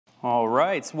All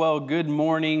right. Well, good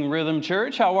morning, Rhythm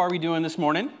Church. How are we doing this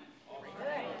morning?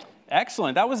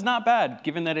 Excellent. That was not bad,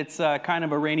 given that it's kind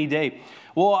of a rainy day.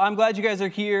 Well, I'm glad you guys are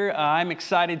here. I'm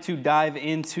excited to dive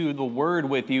into the Word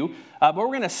with you. But we're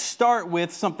going to start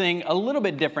with something a little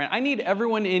bit different. I need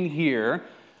everyone in here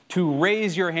to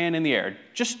raise your hand in the air.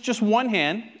 Just one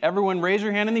hand. Everyone raise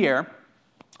your hand in the air.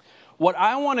 What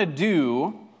I want to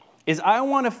do is I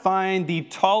want to find the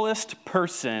tallest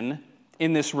person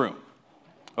in this room.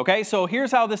 Okay, so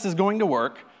here's how this is going to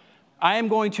work. I am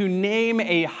going to name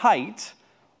a height,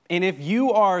 and if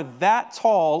you are that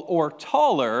tall or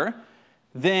taller,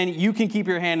 then you can keep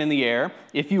your hand in the air.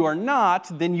 If you are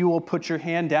not, then you will put your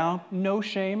hand down. No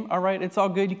shame, all right? It's all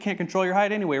good. You can't control your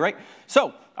height anyway, right?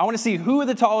 So I want to see who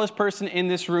the tallest person in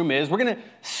this room is. We're going to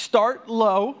start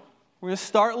low.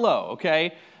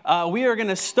 Okay? We are going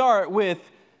to start with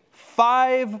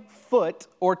 5 foot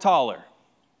or taller.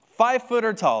 5 foot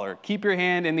or taller. Keep your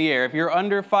hand in the air. If you're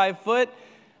under 5 foot,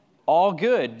 all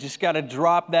good. Just got to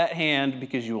drop that hand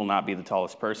because you will not be the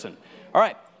tallest person. All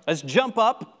right, let's jump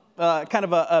up. Kind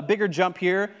of a bigger jump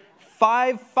here.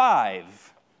 5'5".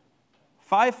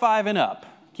 5'5" and up.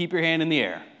 Keep your hand in the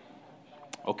air.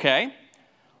 Okay.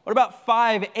 What about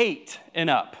 5'8" and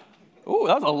up? Ooh,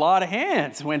 that was a lot of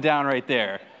hands went down right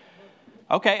there.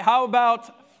 Okay, how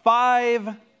about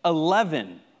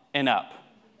 5'11" and up?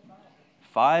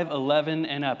 5'11"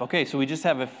 and up. Okay, so we just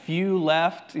have a few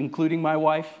left, including my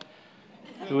wife,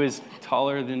 who is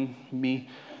taller than me.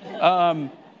 We're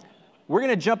going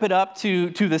to jump it up to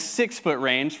the 6 foot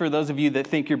range for those of you that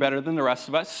think you're better than the rest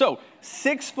of us. So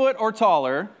 6 foot or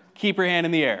taller, keep your hand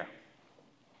in the air.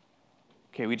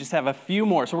 Okay, we just have a few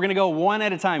more. So we're going to go one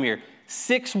at a time here.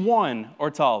 6'1"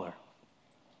 or taller.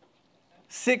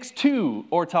 6'2"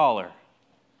 or taller.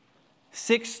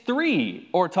 6'3"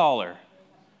 or taller.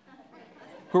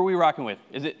 Who are we rocking with?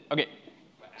 Is it, okay,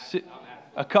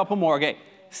 a couple more, okay.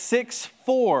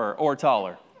 6'4" or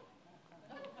taller.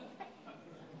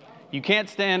 You can't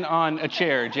stand on a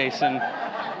chair, Jason.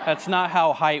 That's not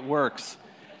how height works.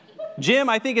 Jim,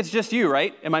 I think it's just you,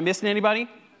 right? Am I missing anybody?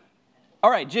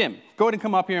 All right, Jim, go ahead and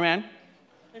come up here, man.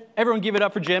 Everyone give it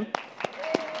up for Jim.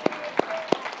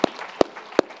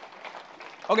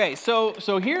 Okay, so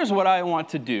here's what I want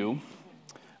to do.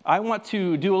 I want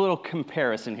to do a little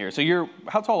comparison here. So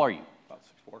how tall are you? About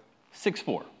 6'4".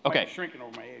 6'4", okay. I'm shrinking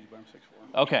over my age, but I'm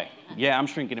 6'4". Okay, yeah, I'm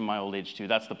shrinking in my old age too.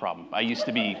 That's the problem. I used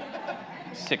to be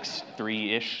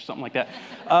 6'3"-ish, something like that.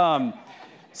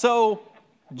 So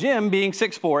Jim being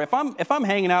 6'4", if I'm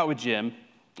hanging out with Jim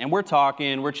and we're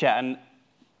talking, we're chatting,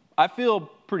 I feel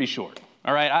pretty short,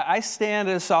 all right? I stand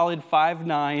at a solid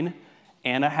 5'9"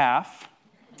 and a half.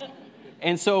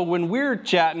 And so when we're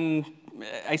chatting,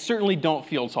 I certainly don't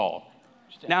feel tall.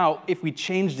 Now, if we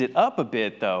changed it up a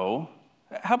bit, though,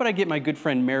 how about I get my good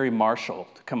friend Mary Marshall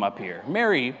to come up here?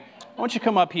 Mary, why don't you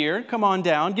come up here? Come on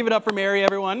down. Give it up for Mary,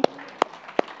 everyone.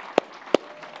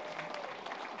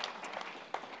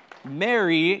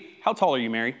 Mary, how tall are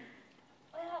you, Mary?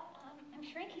 Well, I'm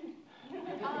shrinking.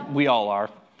 We all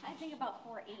are. I think about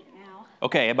 4'8" now.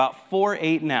 Okay, about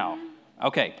 4'8" now.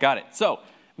 Okay, got it. So,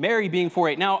 Mary being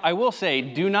 4'8". Now, I will say,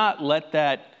 don't let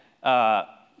that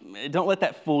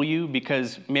fool you,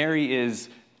 because Mary is,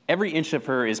 every inch of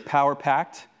her is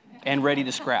power-packed and ready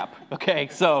to scrap. Okay,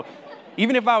 so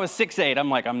even if I was 6'8",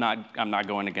 I'm like, I'm not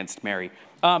going against Mary.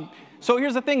 So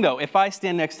here's the thing, though. If I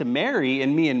stand next to Mary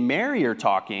and me and Mary are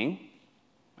talking,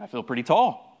 I feel pretty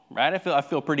tall, right? I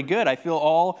feel pretty good. I feel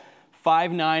all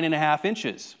 5'9" and a half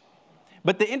inches.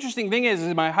 But the interesting thing is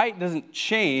my height doesn't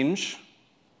change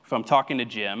if I'm talking to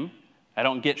Jim. I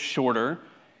don't get shorter.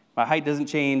 My height doesn't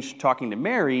change talking to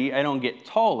Mary. I don't get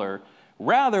taller.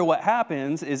 Rather, what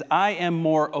happens is I am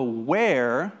more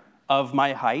aware of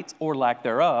my height or lack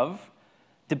thereof,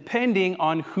 depending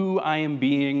on who I am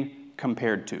being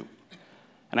compared to.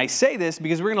 And I say this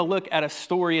because we're going to look at a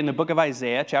story in the book of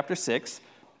Isaiah, chapter 6.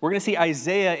 We're going to see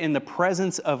Isaiah in the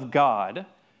presence of God,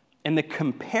 and the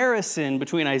comparison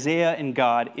between Isaiah and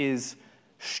God is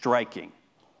striking.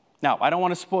 Now, I don't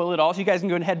want to spoil it all, so you guys can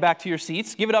go and head back to your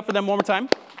seats. Give it up for them one more time.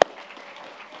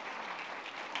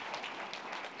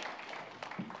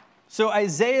 So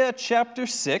Isaiah chapter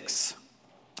 6,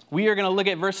 we are going to look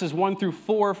at verses 1 through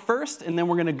 4 first, and then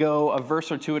we're going to go a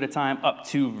verse or two at a time up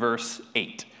to verse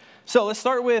 8. So let's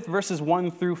start with verses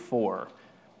 1 through 4. It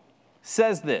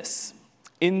says this: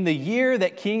 "In the year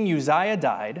that King Uzziah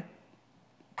died,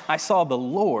 I saw the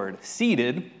Lord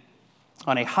seated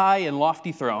on a high and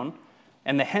lofty throne,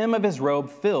 and the hem of his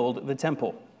robe filled the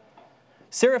temple.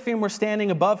 Seraphim were standing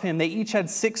above him. They each had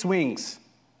 6 wings.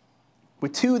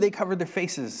 With 2 they covered their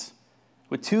faces.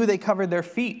 With 2 they covered their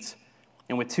feet.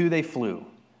 And with 2 they flew.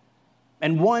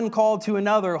 And one called to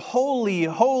another, "Holy,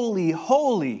 holy,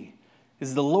 holy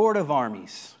is the Lord of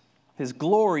armies. His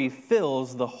glory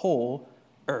fills the whole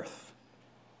earth."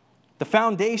 The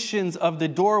foundations of the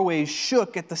doorways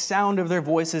shook at the sound of their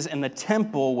voices, and the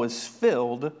temple was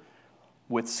filled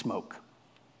with smoke.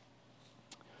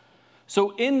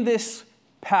 So in this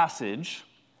passage,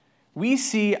 we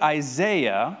see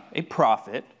Isaiah, a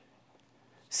prophet,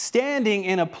 standing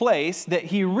in a place that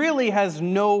he really has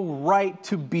no right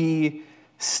to be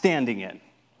standing in.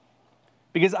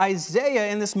 Because Isaiah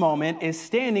in this moment is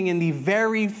standing in the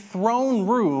very throne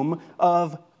room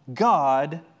of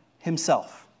God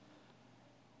himself.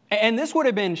 And this would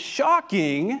have been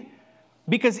shocking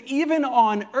because even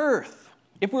on earth,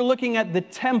 if we're looking at the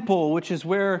temple, which is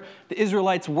where the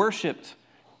Israelites worshiped,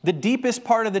 the deepest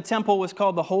part of the temple was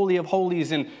called the Holy of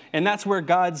Holies, and that's where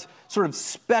God's sort of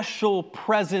special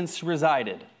presence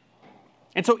resided.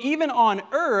 And so even on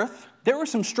earth, there were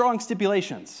some strong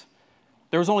stipulations.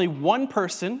 There was only one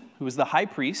person, who was the high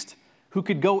priest, who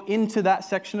could go into that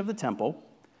section of the temple.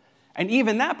 And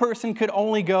even that person could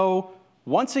only go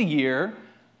once a year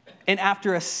and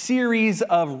after a series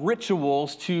of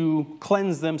rituals to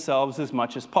cleanse themselves as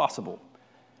much as possible.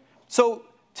 So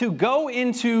to go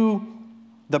into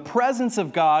the presence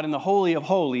of God in the Holy of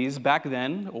Holies, back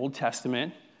then, Old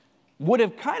Testament, would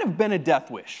have kind of been a death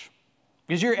wish.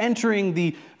 Because you're entering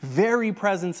the very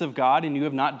presence of God and you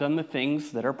have not done the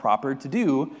things that are proper to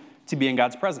do to be in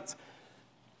God's presence.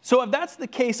 So if that's the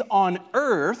case on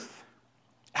earth,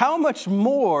 how much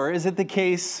more is it the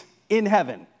case in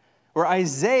heaven? Where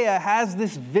Isaiah has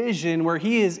this vision where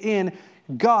he is in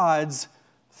God's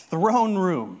throne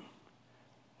room.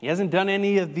 He hasn't done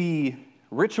any of the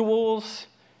rituals.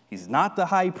 He's not the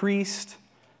high priest.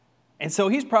 And so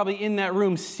he's probably in that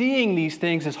room seeing these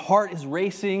things. His heart is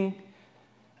racing.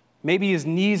 Maybe his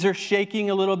knees are shaking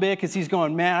a little bit because he's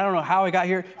going, man, I don't know how I got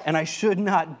here, and I should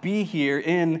not be here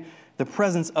in the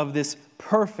presence of this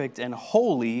perfect and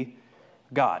holy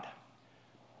God.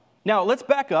 Now, let's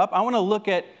back up. I want to look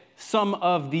at some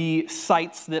of the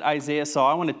sights that Isaiah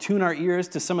saw. I want to tune our ears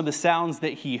to some of the sounds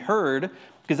that he heard,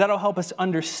 because that'll help us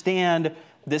understand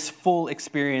this full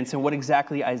experience and what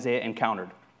exactly Isaiah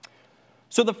encountered.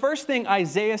 So the first thing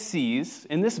Isaiah sees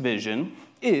in this vision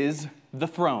is the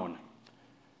throne.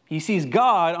 He sees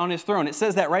God on his throne. It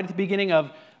says that right at the beginning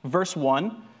of verse 1.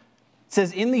 It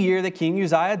says, "In the year that King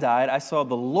Uzziah died, I saw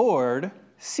the Lord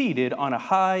seated on a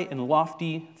high and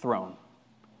lofty throne."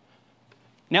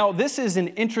 Now, this is an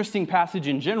interesting passage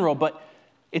in general, but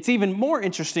it's even more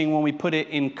interesting when we put it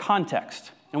in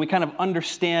context and we kind of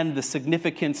understand the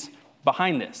significance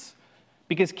behind this.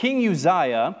 Because King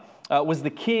Uzziah was the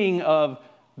king of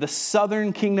the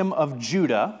southern kingdom of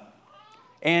Judah,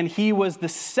 and he was the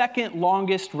second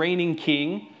longest reigning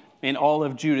king in all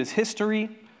of Judah's history.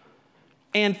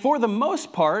 And for the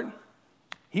most part,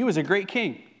 he was a great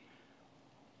king.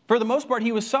 For the most part,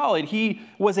 he was solid. He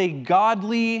was a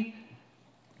godly,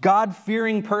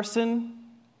 God-fearing person,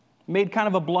 made kind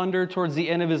of a blunder towards the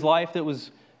end of his life that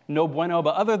was no bueno,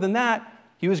 but other than that,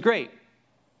 he was great.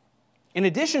 In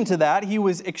addition to that, he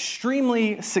was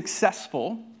extremely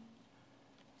successful.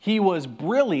 He was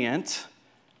brilliant.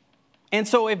 And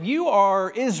so if you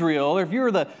are Israel, or if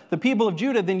you're the people of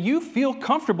Judah, then you feel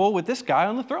comfortable with this guy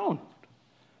on the throne.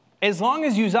 As long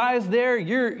as Uzziah's there,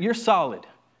 you're solid.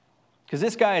 Because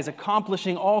this guy is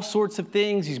accomplishing all sorts of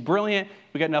things. He's brilliant.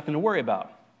 We got nothing to worry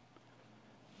about.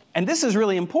 And this is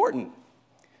really important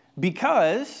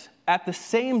because at the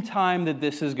same time that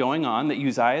this is going on, that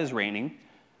Uzziah is reigning,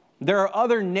 there are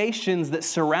other nations that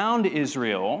surround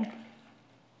Israel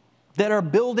that are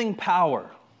building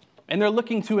power, and they're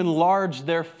looking to enlarge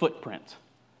their footprint.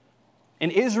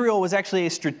 And Israel was actually a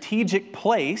strategic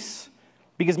place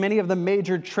because many of the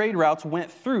major trade routes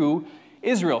went through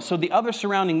Israel. So the other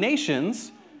surrounding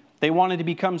nations, they wanted to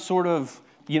become sort of,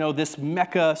 this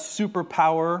Mecca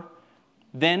superpower.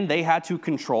 Then they had to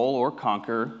control or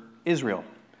conquer Israel.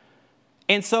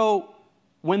 And so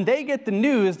when they get the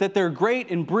news that their great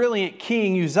and brilliant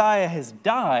king Uzziah has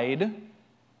died,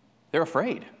 they're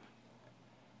afraid.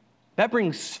 That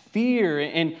brings fear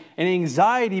and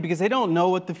anxiety because they don't know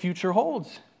what the future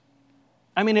holds.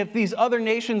 I mean, if these other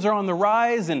nations are on the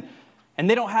rise and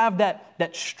they don't have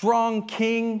that strong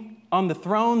king on the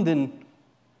throne, then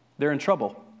they're in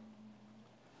trouble.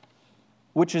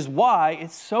 Which is why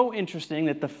it's so interesting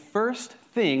that the first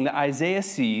thing that Isaiah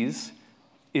sees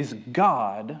is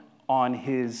God on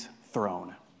his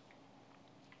throne.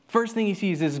 First thing he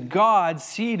sees is God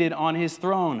seated on his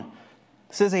throne.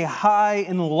 It says a high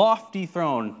and lofty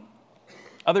throne.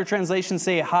 Other translations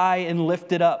say high and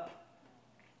lifted up.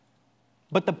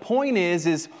 But the point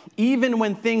is even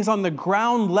when things on the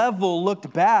ground level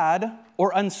looked bad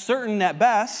or uncertain at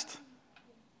best,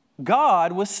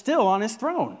 God was still on his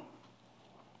throne.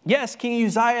 Yes, King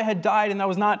Uzziah had died, and that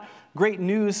was not great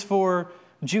news for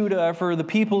Judah, for the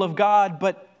people of God,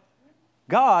 but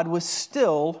God was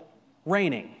still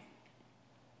reigning.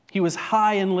 He was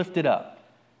high and lifted up.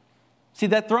 See,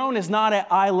 that throne is not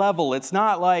at eye level. It's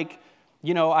not like,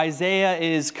 Isaiah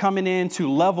is coming in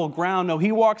to level ground. No,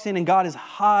 he walks in and God is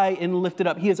high and lifted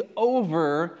up. He is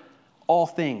over all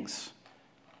things.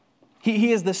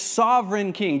 He is the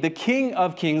sovereign king, the King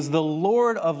of kings, the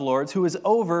Lord of lords, who is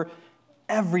over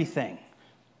everything.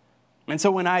 And so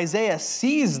when Isaiah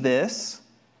sees this,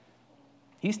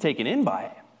 he's taken in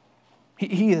by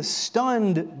it. He is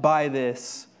stunned by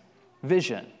this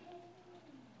vision.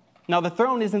 Now, the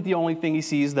throne isn't the only thing he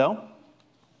sees, though.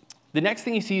 The next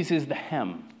thing he sees is the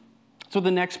hem. So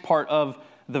the next part of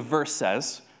the verse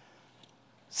says,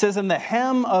 and the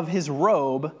hem of his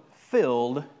robe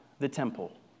filled the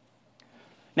temple.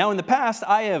 Now, in the past,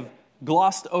 I have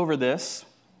glossed over this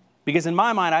because in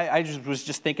my mind, I was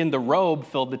just thinking the robe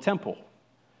filled the temple.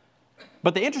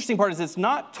 But the interesting part is it's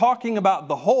not talking about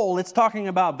the whole, it's talking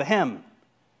about the hem.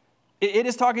 It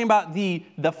is talking about the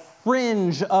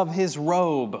fringe of his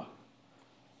robe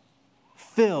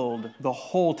filled the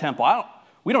whole temple.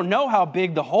 We don't know how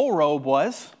big the whole robe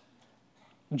was.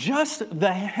 Just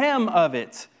the hem of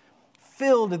it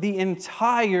filled the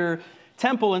entire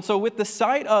temple. And so with the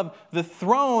sight of the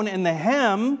throne and the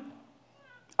hem,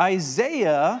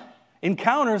 Isaiah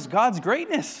encounters God's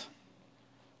greatness.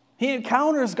 He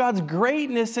encounters God's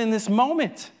greatness in this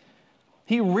moment.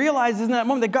 He realizes in that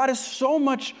moment that God is so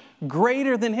much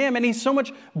greater than him, and he's so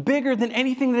much bigger than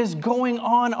anything that is going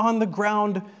on the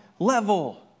ground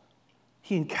level.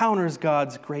 He encounters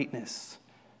God's greatness,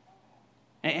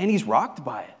 and he's rocked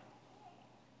by it.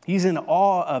 He's in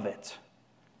awe of it.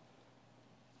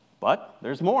 But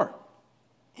there's more.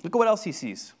 Look at what else he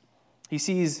sees. He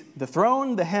sees the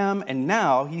throne, the hem, and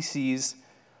now he sees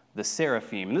the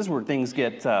seraphim. And this is where things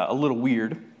get a little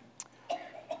weird. It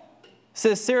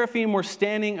says, seraphim were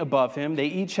standing above him. They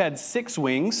each had 6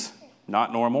 wings,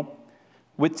 not normal.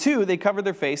 With 2, they covered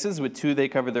their faces. With 2, they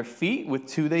covered their feet. With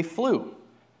 2, they flew.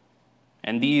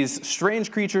 And these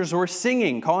strange creatures were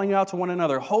singing, calling out to one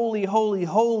another, holy, holy,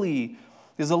 holy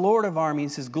is the Lord of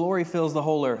armies. His glory fills the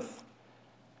whole earth.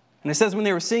 And it says when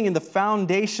they were singing, the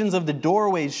foundations of the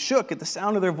doorways shook at the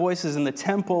sound of their voices, and the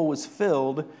temple was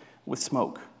filled with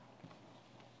smoke.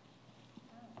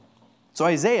 So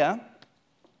Isaiah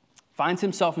finds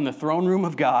himself in the throne room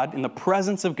of God, in the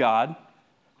presence of God.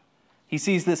 He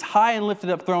sees this high and lifted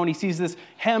up throne. He sees this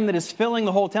hem that is filling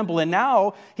the whole temple. And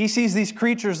now he sees these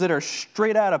creatures that are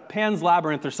straight out of Pan's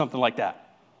Labyrinth or something like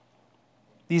that.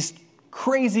 These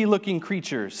crazy looking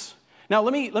creatures. Now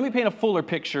let me paint a fuller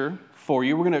picture for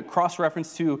you. We're going to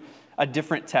cross-reference to a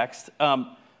different text.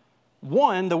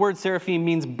 One, the word seraphim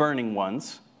means burning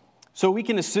ones. So we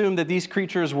can assume that these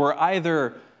creatures were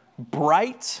either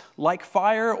bright like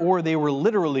fire or they were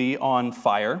literally on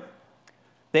fire.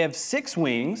 They have 6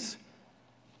 wings.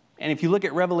 And if you look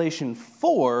at Revelation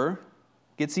 4,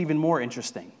 it gets even more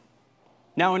interesting.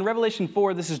 Now in Revelation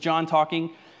 4, this is John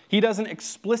talking. He doesn't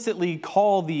explicitly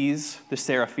call these the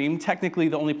seraphim. Technically,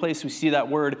 the only place we see that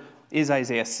word is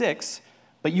Isaiah 6,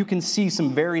 but you can see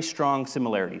some very strong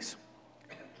similarities.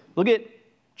 Look at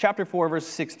chapter 4,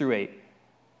 verses 6 through 8. It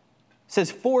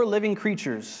says, 4 living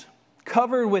creatures,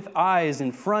 covered with eyes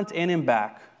in front and in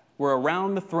back, were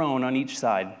around the throne on each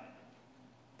side.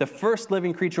 The first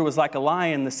living creature was like a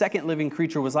lion. The second living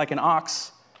creature was like an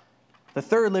ox. The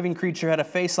third living creature had a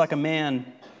face like a man.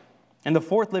 And the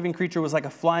fourth living creature was like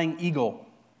a flying eagle.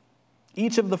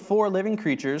 Each of the 4 living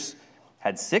creatures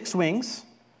had 6 wings.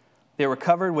 They were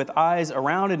covered with eyes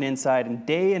around and inside, and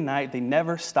day and night they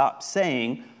never stopped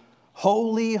saying,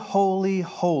 holy, holy,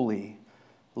 holy,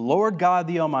 Lord God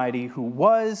the Almighty, who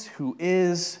was, who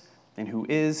is, and who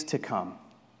is to come.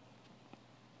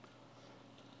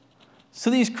 So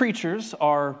these creatures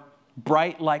are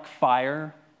bright like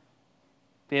fire.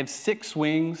 They have 6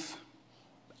 wings,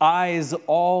 eyes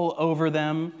all over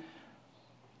them,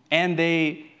 and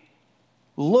they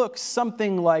look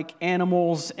something like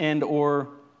animals and or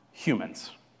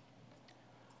humans.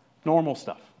 Normal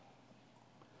stuff.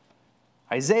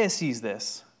 Isaiah sees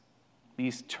this.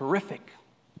 These terrific,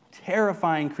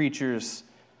 terrifying creatures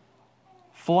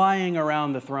flying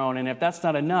around the throne. And if that's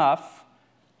not enough,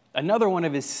 another one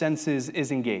of his senses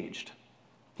is engaged.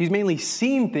 He's mainly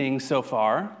seen things so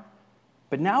far,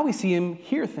 but now we see him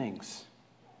hear things.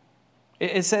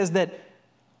 It says that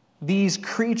these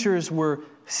creatures were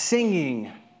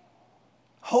singing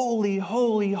Holy,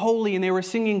 holy, holy. And they were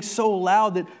singing so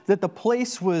loud that the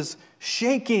place was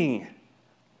shaking.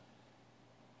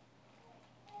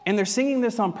 And they're singing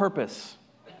this on purpose.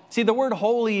 See, the word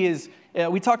holy is,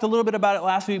 we talked a little bit about it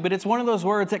last week, but it's one of those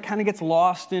words that kind of gets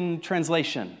lost in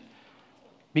translation.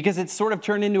 Because it's sort of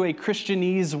turned into a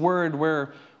Christianese word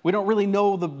where we don't really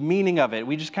know the meaning of it.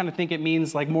 We just kind of think it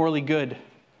means like morally good.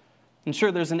 And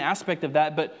sure, there's an aspect of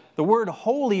that, but the word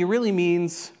holy really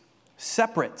means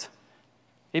separate.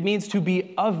 It means to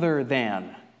be other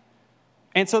than.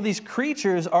 And so these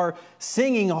creatures are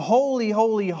singing holy,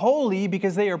 holy, holy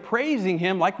because they are praising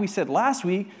him, like we said last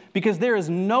week, because there is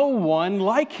no one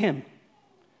like him.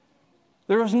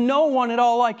 There is no one at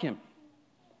all like him.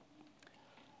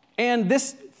 And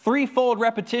this threefold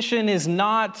repetition is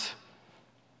not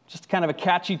just kind of a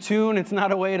catchy tune. It's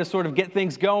not a way to sort of get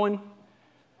things going.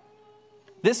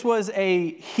 This was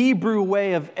a Hebrew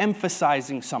way of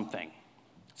emphasizing something.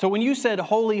 So when you said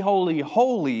holy, holy,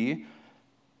 holy,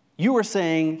 you were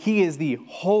saying he is the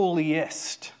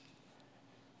holiest.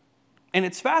 And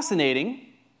it's fascinating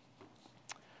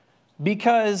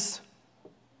because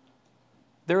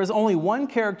there is only one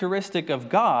characteristic of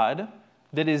God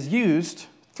that is used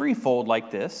threefold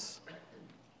like this,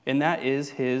 and that is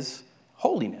his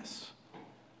holiness.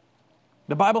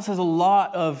 The Bible says a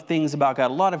lot of things about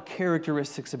God, a lot of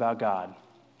characteristics about God.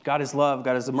 God is love,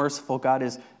 God is merciful, God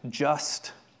is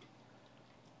just.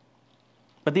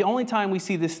 But the only time we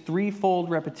see this threefold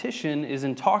repetition is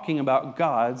in talking about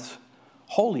God's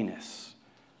holiness.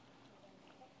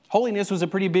 Holiness was a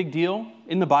pretty big deal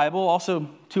in the Bible, also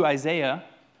to Isaiah.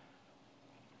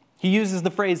 He uses the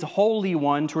phrase Holy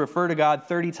One to refer to God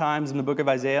 30 times in the book of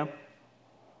Isaiah.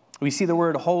 We see the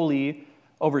word holy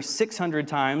over 600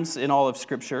 times in all of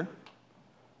Scripture.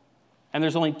 And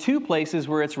there's only 2 places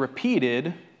where it's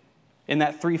repeated in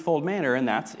that threefold manner, and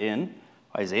that's in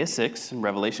Isaiah 6 and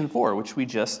Revelation 4, which we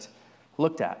just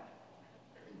looked at.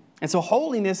 And so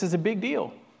holiness is a big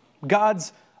deal.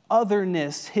 God's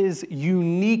otherness, his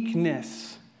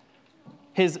uniqueness,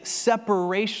 his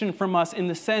separation from us in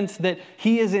the sense that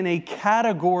he is in a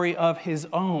category of his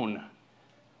own.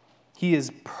 He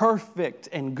is perfect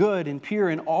and good and pure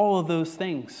and all of those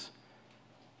things.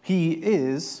 He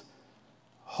is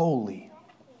holy.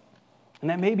 And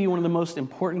that may be one of the most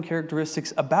important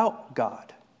characteristics about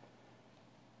God.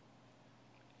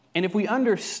 And if we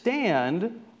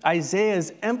understand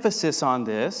Isaiah's emphasis on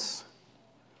this,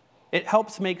 it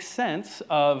helps make sense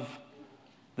of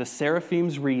the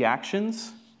seraphim's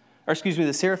reactions,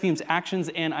 the seraphim's actions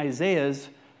and Isaiah's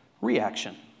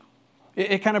reaction.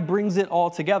 It kind of brings it all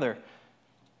together.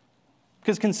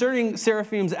 Because concerning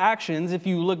seraphim's actions, if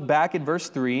you look back at verse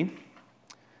 3, it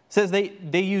says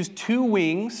they use 2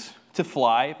 wings to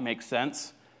fly, makes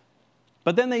sense.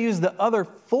 But then they use the other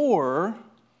 4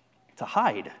 to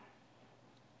hide,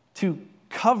 to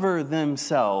cover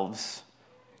themselves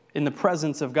in the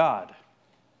presence of God.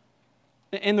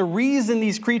 And the reason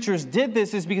these creatures did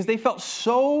this is because they felt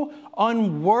so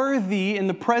unworthy in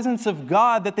the presence of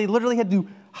God that they literally had to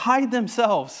hide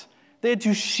themselves. They had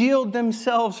to shield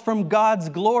themselves from God's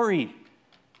glory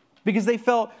because they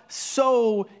felt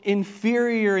so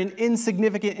inferior and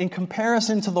insignificant in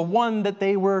comparison to the one that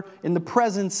they were in the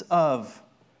presence of.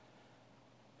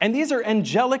 And these are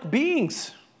angelic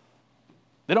beings.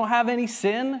 They don't have any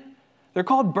sin. They're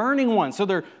called burning ones. So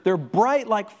they're bright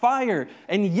like fire.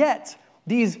 And yet,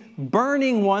 these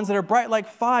burning ones that are bright like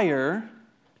fire,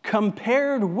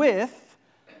 compared with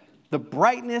the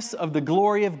brightness of the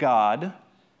glory of God,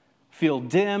 feel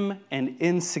dim and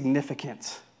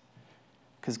insignificant.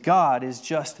 Because God is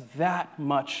just that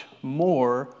much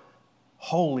more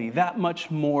holy, that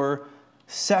much more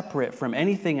separate from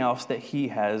anything else that he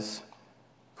has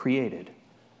created.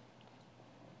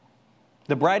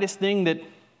 The brightest thing that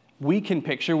we can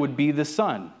picture would be the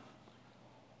sun.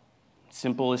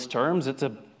 Simplest terms, it's a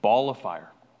ball of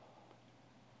fire.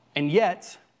 And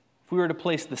yet, if we were to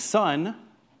place the sun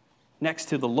next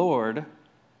to the Lord,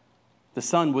 the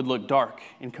sun would look dark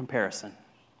in comparison.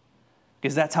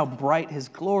 Because that's how bright his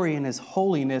glory and his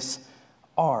holiness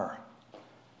are.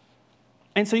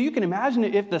 And so you can imagine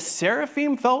if the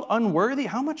seraphim felt unworthy,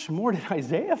 how much more did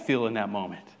Isaiah feel in that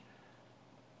moment?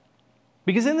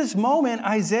 Because in this moment,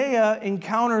 Isaiah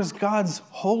encounters God's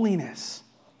holiness.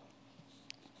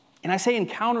 And I say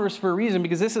encounters for a reason,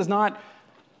 because this is not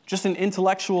just an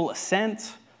intellectual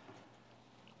assent.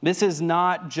 This is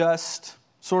not just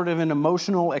sort of an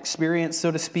emotional experience,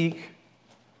 so to speak.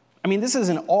 I mean, this is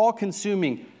an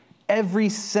all-consuming, every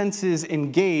senses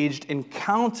engaged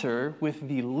encounter with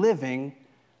the living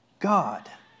God.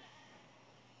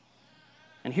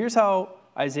 And here's how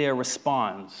Isaiah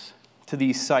responds to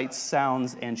these sights,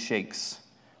 sounds, and shakes.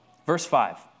 Verse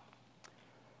 5.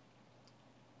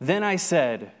 Then I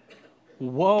said,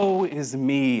 woe is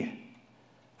me,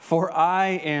 for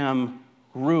I am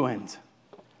ruined,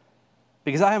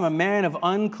 because I am a man of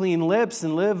unclean lips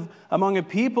and live among a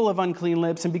people of unclean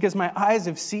lips, and because my eyes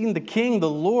have seen the King, the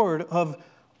Lord of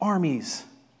armies.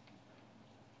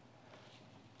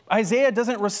 Isaiah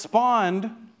doesn't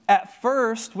respond at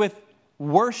first with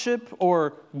worship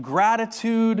or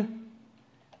gratitude.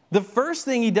 The first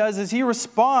thing he does is he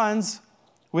responds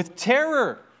with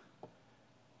terror,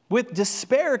 with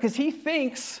despair, because he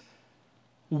thinks,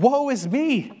 woe is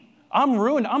me. I'm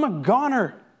ruined. I'm a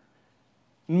goner.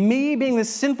 Me being this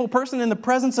sinful person in the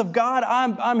presence of God,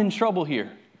 I'm in trouble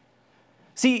here.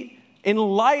 See, in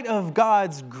light of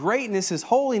God's greatness, His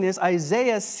holiness,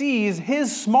 Isaiah sees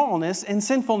his smallness and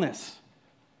sinfulness.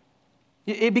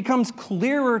 It becomes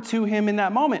clearer to him in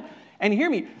that moment. And hear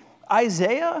me,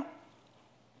 Isaiah,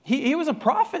 he was a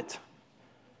prophet.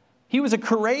 He was a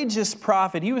courageous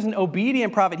prophet. He was an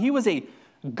obedient prophet. He was a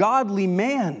godly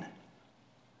man.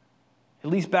 At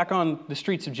least back on the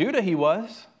streets of Judah he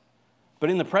was. But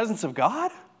in the presence of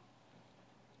God,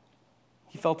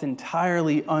 he felt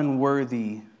entirely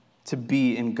unworthy to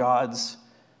be in God's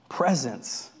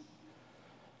presence.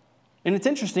 And it's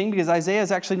interesting because Isaiah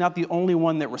is actually not the only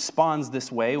one that responds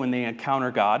this way when they encounter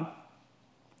God.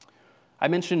 I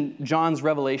mentioned John's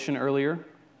revelation earlier,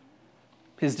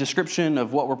 his description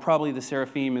of what were probably the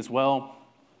seraphim as well.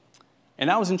 And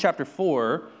that was in chapter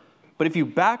 4. But if you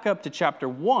back up to chapter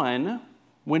 1,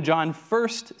 when John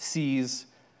first sees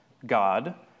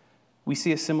God, we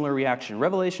see a similar reaction.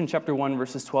 Revelation chapter 1,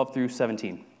 verses 12 through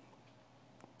 17.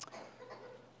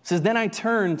 It says, then I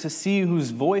turned to see whose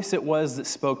voice it was that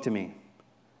spoke to me.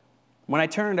 When I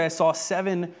turned, I saw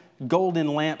 7 golden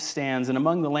lampstands, and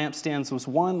among the lampstands was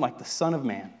one like the Son of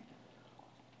Man,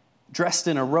 dressed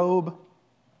in a robe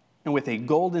and with a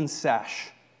golden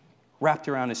sash wrapped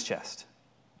around his chest.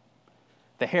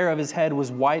 The hair of his head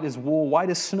was white as wool, white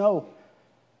as snow,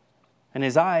 and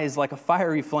his eyes like a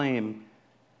fiery flame.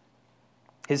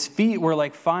 His feet were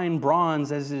like fine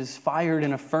bronze as it is fired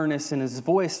in a furnace, and his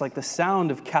voice like the sound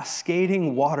of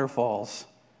cascading waterfalls.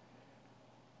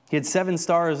 He had 7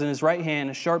 stars in his right hand.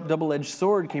 A sharp double-edged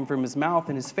sword came from his mouth,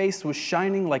 and his face was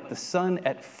shining like the sun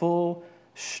at full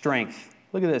strength.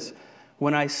 Look at this.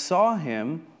 When I saw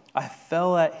him, I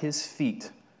fell at his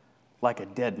feet like a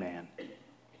dead man.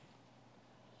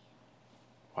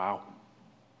 Wow.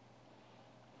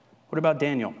 What about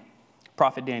Daniel?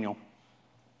 Prophet Daniel.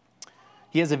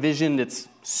 He has a vision that's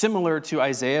similar to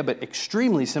Isaiah, but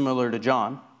extremely similar to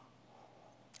John.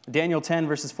 Daniel 10,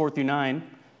 verses 4 through 9.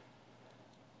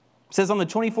 It says, on the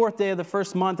 24th day of the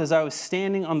first month, as I was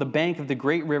standing on the bank of the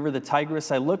great river, the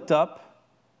Tigris, I looked up,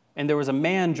 and there was a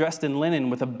man dressed in linen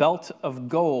with a belt of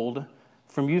gold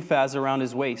from Uphaz around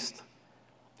his waist.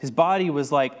 His body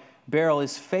was like beryl.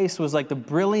 His face was like the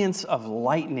brilliance of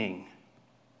lightning.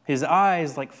 His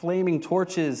eyes like flaming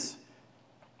torches.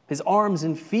 His arms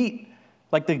and feet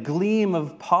like the gleam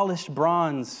of polished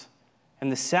bronze. And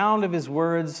the sound of his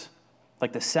words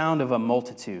like the sound of a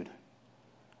multitude.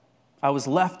 I was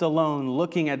left alone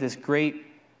looking at this great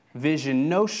vision.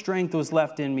 No strength was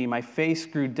left in me. My face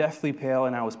grew deathly pale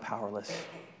and I was powerless.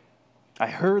 I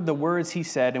heard the words he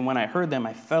said, and when I heard them,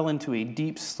 I fell into a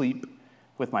deep sleep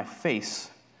with my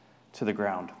face to the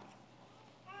ground.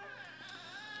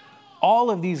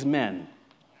 All of these men,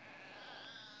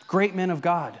 great men of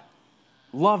God,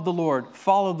 loved the Lord,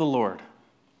 followed the Lord.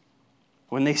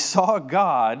 When they saw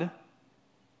God,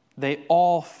 they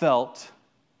all felt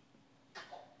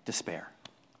despair.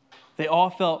 They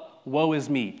all felt, woe is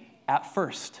me, at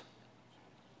first.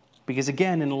 Because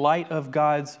again, in light of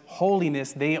God's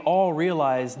holiness, they all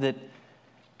realized that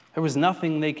there was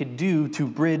nothing they could do to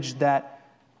bridge that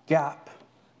gap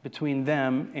between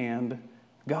them and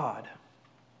God.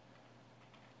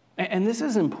 And this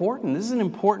is important. This is an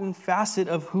important facet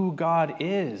of who God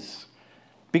is.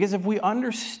 Because if we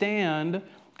understand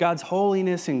God's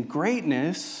holiness and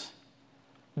greatness,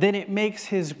 then it makes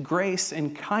His grace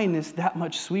and kindness that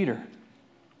much sweeter.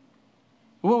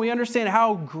 When we understand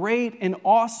how great and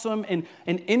awesome and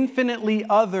infinitely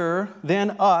other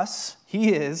than us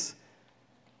He is,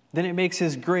 then it makes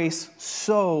His grace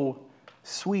so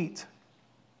sweet.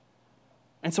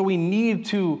 And so we need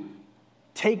to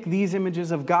take these images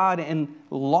of God and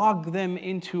log them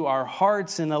into our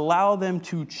hearts and allow them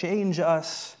to change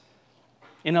us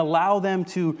and allow them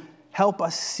to help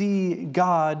us see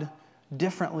God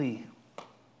differently.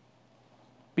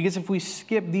 Because if we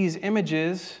skip these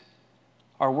images,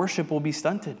 our worship will be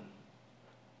stunted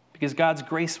because God's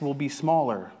grace will be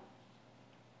smaller.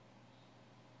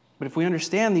 But if we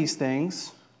understand these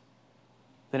things,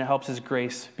 then it helps his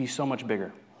grace be so much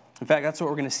bigger. In fact, that's what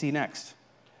we're going to see next.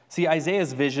 See,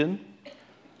 Isaiah's vision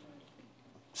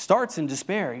starts in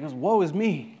despair. He goes, woe is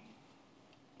me.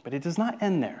 But it does not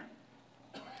end there.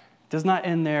 It does not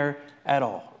end there at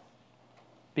all.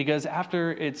 Because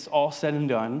after it's all said and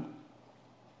done,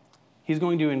 he's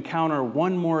going to encounter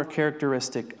one more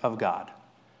characteristic of God.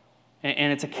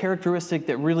 And it's a characteristic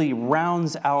that really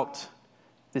rounds out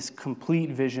this complete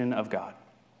vision of God.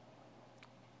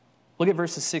 Look at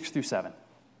verses 6 through 7.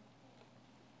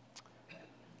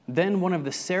 Then one of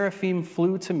the seraphim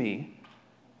flew to me,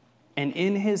 and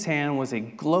in his hand was a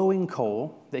glowing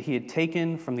coal that he had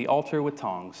taken from the altar with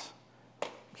tongs.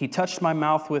 He touched my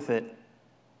mouth with it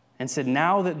and said,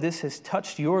 now that this has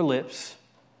touched your lips,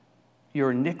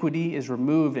 your iniquity is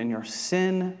removed and your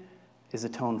sin is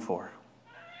atoned for.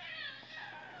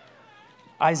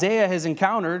 Isaiah has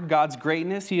encountered God's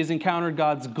greatness. He has encountered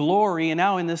God's glory. And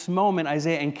now in this moment,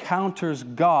 Isaiah encounters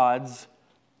God's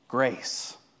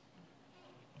grace.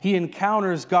 He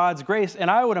encounters God's grace. And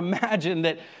I would imagine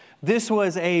that this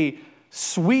was a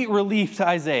sweet relief to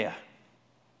Isaiah.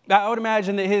 I would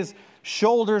imagine that his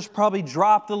shoulders probably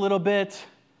dropped a little bit,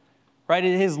 right?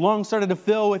 His lungs started to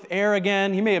fill with air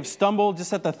again. He may have stumbled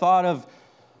just at the thought of,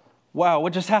 wow,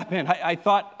 what just happened? I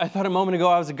thought a moment ago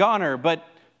I was a goner, but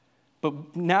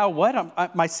now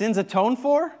what? My sin's atoned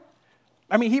for?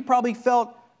 I mean, he probably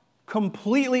felt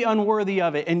completely unworthy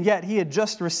of it, and yet he had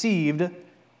just received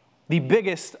the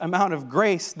biggest amount of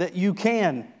grace that you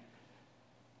can.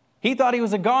 He thought he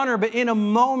was a goner, but in a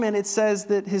moment it says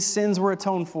that his sins were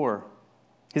atoned for.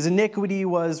 His iniquity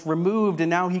was removed, and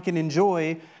now he can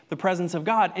enjoy the presence of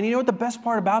God. And you know what the best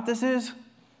part about this is?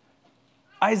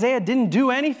 Isaiah didn't do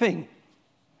anything.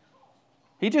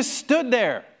 He just stood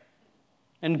there.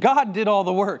 And God did all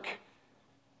the work.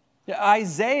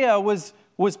 Isaiah was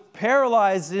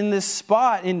paralyzed in this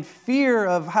spot in fear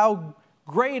of how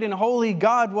great and holy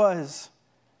God was.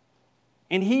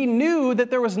 And he knew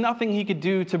that there was nothing he could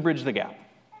do to bridge the gap.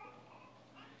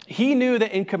 He knew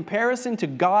that in comparison to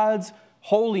God's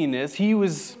holiness, he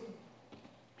was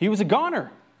a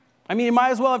goner. I mean, he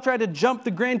might as well have tried to jump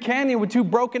the Grand Canyon with 2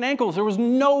 broken ankles. There was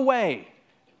no way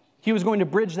he was going to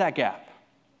bridge that gap.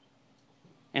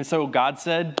 And so God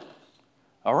said,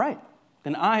 all right,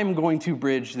 then I'm going to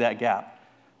bridge that gap.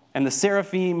 And the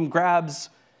seraphim grabs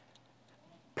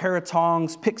a pair of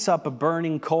tongs, picks up a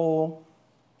burning coal,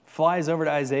 flies over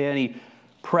to Isaiah, and he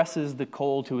presses the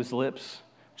coal to his lips,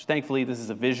 which thankfully this is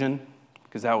a vision,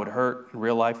 because that would hurt in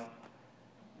real life.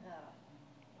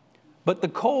 But the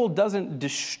coal doesn't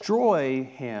destroy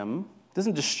him,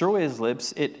 doesn't destroy his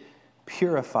lips, it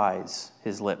purifies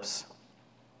his lips.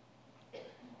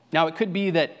 Now, it could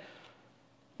be that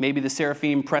maybe the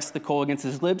seraphim pressed the coal against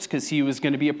his lips because he was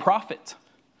going to be a prophet,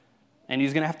 and he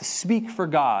was going to have to speak for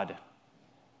God.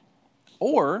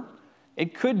 Or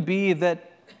it could be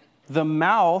that the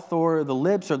mouth or the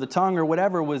lips or the tongue or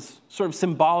whatever was sort of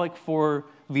symbolic for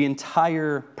the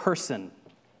entire person.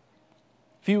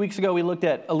 A few weeks ago, we looked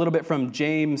at a little bit from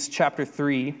James chapter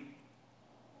 3.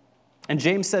 And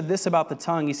James said this about the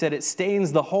tongue. He said, it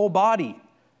stains the whole body,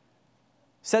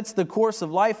 sets the course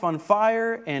of life on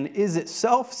fire, and is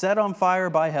itself set on fire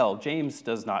by hell. James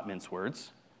does not mince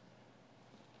words.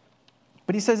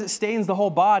 But he says it stains the whole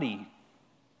body.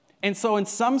 And so in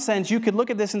some sense, you could look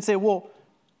at this and say, well,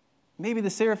 maybe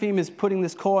the seraphim is putting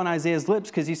this coal on Isaiah's lips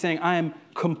because he's saying, I am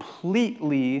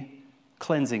completely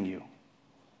cleansing you.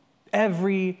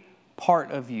 Every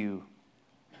part of you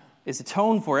is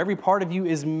atoned for. Every part of you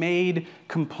is made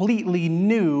completely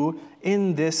new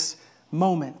in this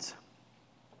moment.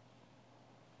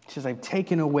 He says, I've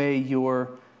taken away your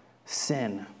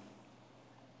sin.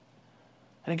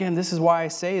 And again, this is why I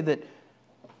say that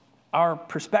our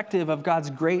perspective of God's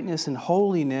greatness and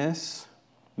holiness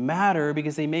matter,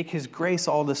 because they make his grace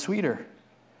all the sweeter.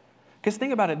 Because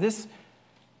think about it,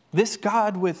 this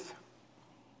God with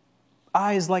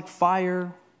eyes like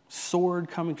fire, sword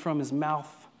coming from his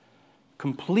mouth,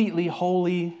 completely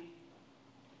holy,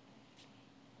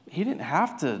 he didn't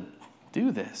have to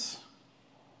do this.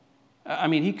 I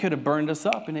mean, he could have burned us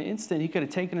up in an instant. He could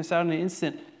have taken us out in an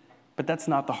instant. But that's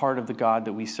not the heart of the God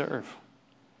that we serve.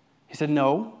 He said,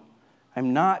 no,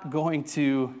 I'm not going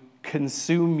to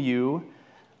consume you.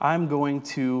 I'm going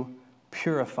to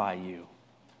purify you.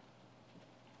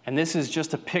 And this is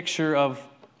just a picture of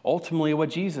ultimately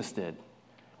what Jesus did.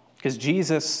 Because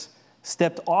Jesus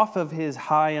stepped off of his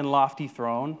high and lofty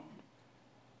throne,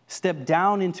 stepped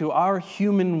down into our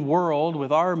human world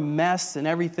with our mess and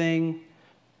everything,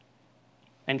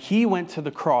 and he went to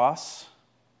the cross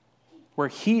where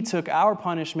he took our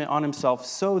punishment on himself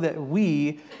so that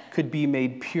we could be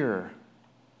made pure,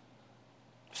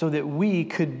 so that we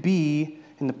could be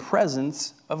in the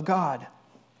presence of God.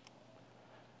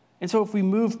 And so if we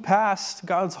move past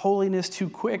God's holiness too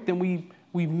quick, then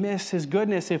we miss his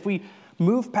goodness. If we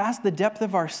move past the depth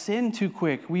of our sin too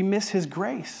quick, we miss his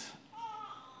grace.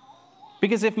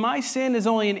 Because if my sin is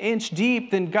only an inch deep,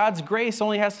 then God's grace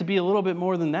only has to be a little bit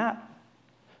more than that.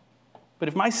 But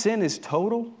if my sin is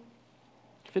total,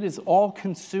 if it is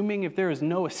all-consuming, if there is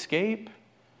no escape,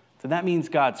 then that means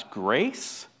God's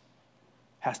grace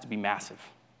has to be massive.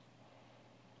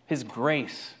 His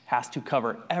grace has to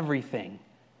cover everything,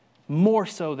 more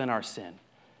so than our sin.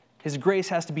 His grace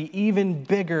has to be even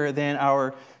bigger than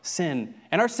our sin.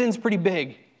 And our sin's pretty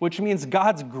big, which means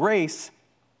God's grace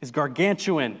is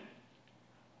gargantuan.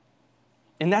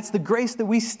 And that's the grace that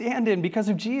we stand in because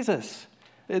of Jesus.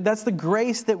 That's the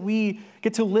grace that we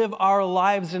get to live our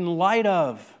lives in light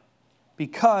of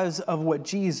because of what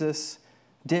Jesus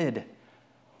did.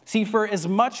 See, for as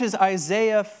much as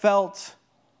Isaiah felt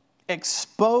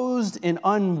exposed and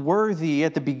unworthy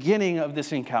at the beginning of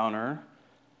this encounter,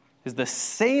 is the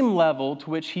same level to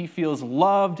which he feels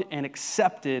loved and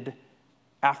accepted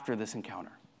after this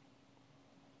encounter.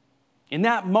 In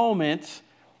that moment,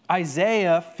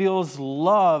 Isaiah feels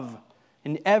love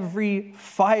in every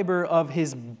fiber of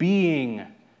his being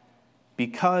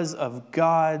because of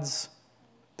God's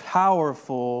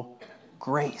powerful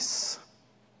grace.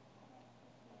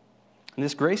 And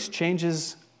this grace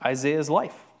changes Isaiah's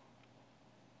life.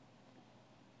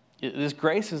 This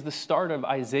grace is the start of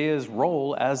Isaiah's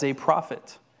role as a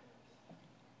prophet.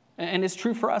 And it's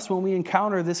true for us when we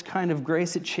encounter this kind of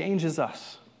grace, it changes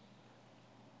us.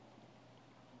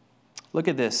 Look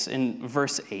at this in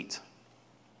verse 8.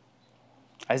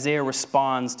 Isaiah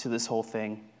responds to this whole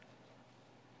thing.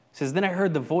 He says, "Then I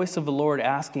heard the voice of the Lord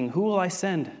asking, 'Who will I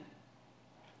send?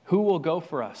 Who will go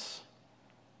for us?'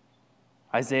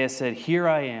 Isaiah said, 'Here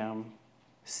I am,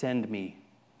 send me.'"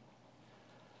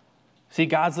 See,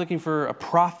 God's looking for a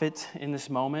prophet in this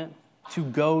moment to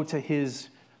go to his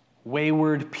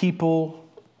wayward people.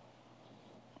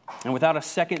 And without a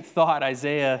second thought,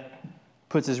 Isaiah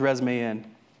puts his resume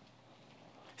in.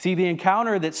 See, the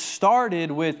encounter that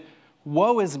started with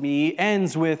 "Woe is me"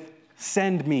 ends with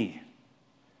 "Send me."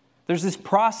 There's this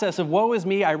process of "Woe is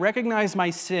me, I recognize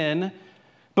my sin,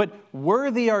 but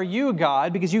worthy are you,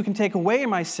 God, because you can take away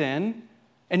my sin."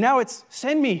 And now it's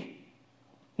 "Send me.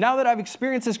 Now that I've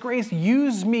experienced this grace,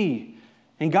 use me."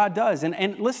 And God does.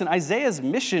 And listen, Isaiah's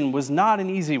mission was not an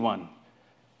easy one.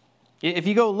 If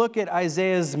you go look at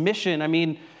Isaiah's mission, I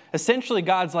mean, essentially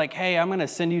God's like, "Hey, I'm going to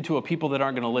send you to a people that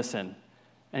aren't going to listen."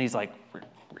 And he's like,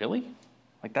 "Really?"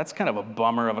 Like, that's kind of a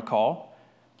bummer of a call.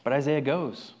 But Isaiah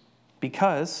goes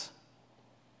because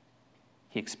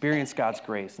he experienced God's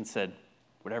grace and said,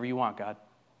 "Whatever you want, God,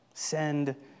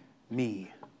 send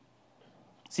me."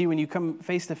 See, when you come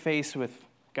face to face with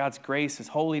God's grace, his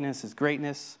holiness, his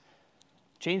greatness,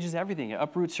 it changes everything. It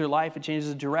uproots your life. It changes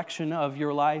the direction of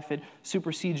your life. It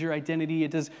supersedes your identity.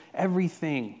 It does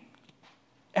everything.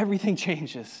 Everything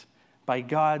changes by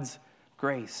God's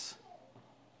grace.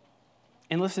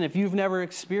 And listen, if you've never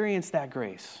experienced that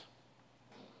grace,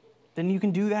 then you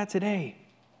can do that today.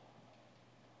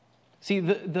 See,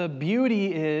 the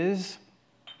beauty is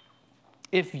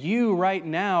if you right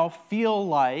now feel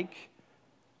like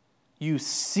you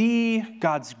see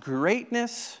God's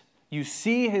greatness, you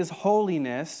see his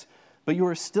holiness, but you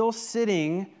are still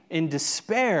sitting in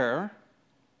despair,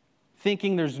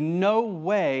 thinking there's no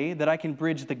way that I can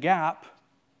bridge the gap.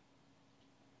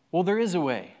 Well, there is a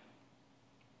way.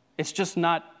 It's just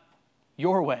not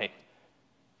your way.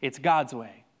 It's God's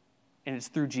way, and it's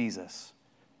through Jesus.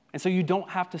 And so you don't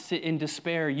have to sit in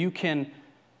despair. You can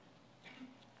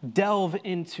delve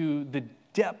into the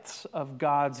depths of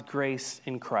God's grace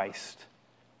in Christ.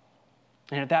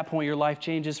 And at that point, your life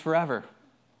changes forever.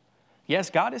 Yes,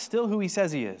 God is still who he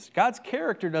says he is. God's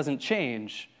character doesn't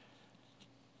change,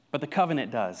 but the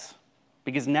covenant does.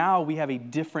 Because now we have a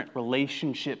different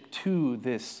relationship to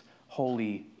this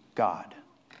holy God.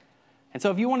 And so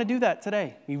if you want to do that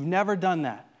today, you've never done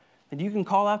that, then you can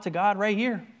call out to God right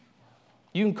here.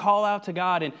 You can call out to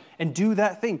God and do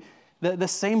that thing. The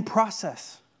same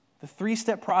process, the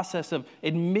three-step process of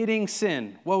admitting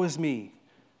sin, woe is me,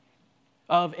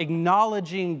 of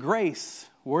acknowledging grace,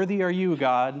 worthy are you,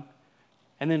 God,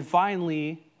 and then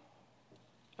finally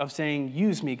of saying,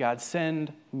 use me, God,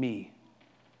 send me.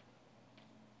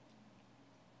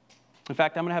 In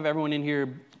fact, I'm going to have everyone in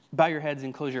here bow your heads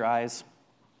and close your eyes.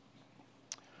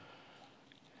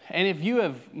 And if you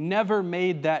have never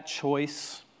made that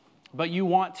choice, but you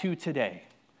want to today,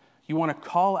 you want to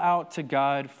call out to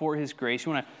God for his grace,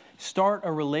 you want to start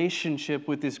a relationship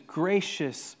with this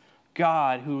gracious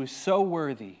God who is so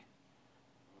worthy,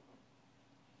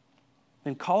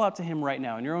 then call out to him right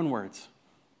now in your own words.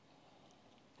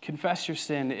 Confess your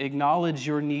sin. Acknowledge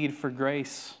your need for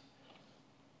grace.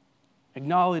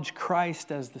 Acknowledge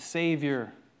Christ as the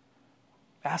Savior.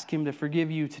 Ask him to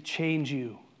forgive you, to change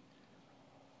you.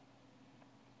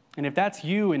 And if that's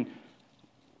you and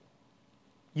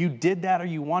you did that or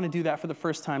you want to do that for the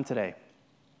first time today,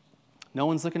 no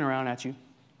one's looking around at you.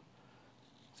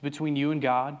 It's between you and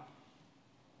God.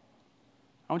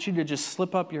 I want you to just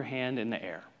slip up your hand in the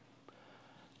air,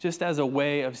 just as a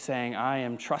way of saying, I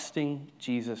am trusting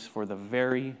Jesus for the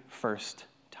very first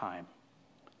time.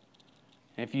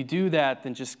 And if you do that,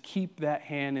 then just keep that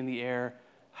hand in the air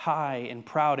high and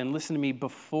proud. And listen to me,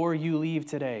 before you leave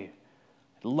today,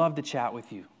 I'd love to chat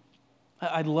with you.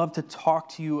 I'd love to talk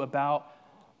to you about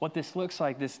what this looks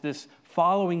like, this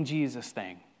following Jesus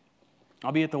thing.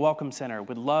 I'll be at the Welcome Center.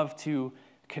 Would love to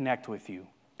connect with you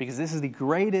because this is the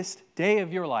greatest day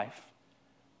of your life.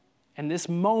 And this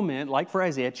moment, like for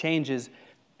Isaiah, changes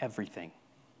everything.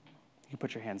 You can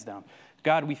put your hands down.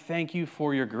 God, we thank you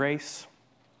for your grace.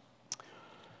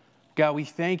 God, we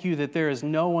thank you that there is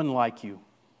no one like you.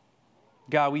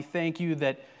 God, we thank you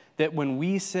that when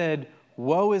we said,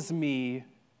 woe is me,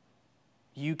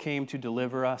 you came to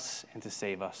deliver us and to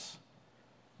save us.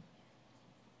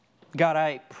 God,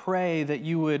 I pray that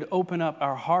you would open up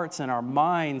our hearts and our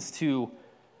minds to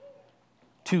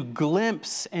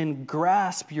glimpse and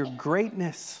grasp your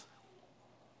greatness.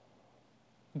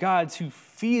 God, to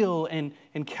feel and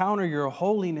encounter your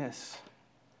holiness.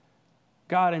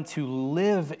 God, and to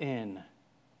live in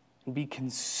and be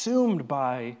consumed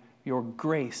by your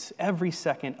grace every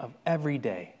second of every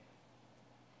day.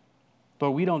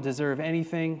 Lord, we don't deserve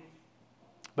anything,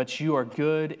 but you are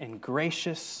good and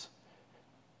gracious,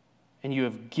 and you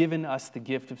have given us the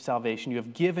gift of salvation. You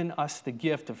have given us the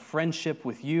gift of friendship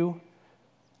with you.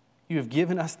 You have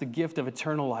given us the gift of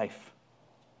eternal life.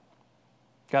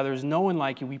 God, there is no one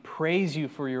like you. We praise you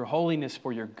for your holiness,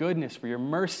 for your goodness, for your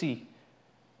mercy.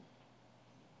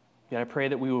 God, I pray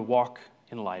that we would walk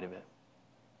in light of it.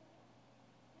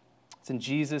 It's in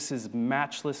Jesus'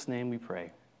 matchless name we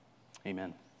pray.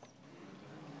 Amen.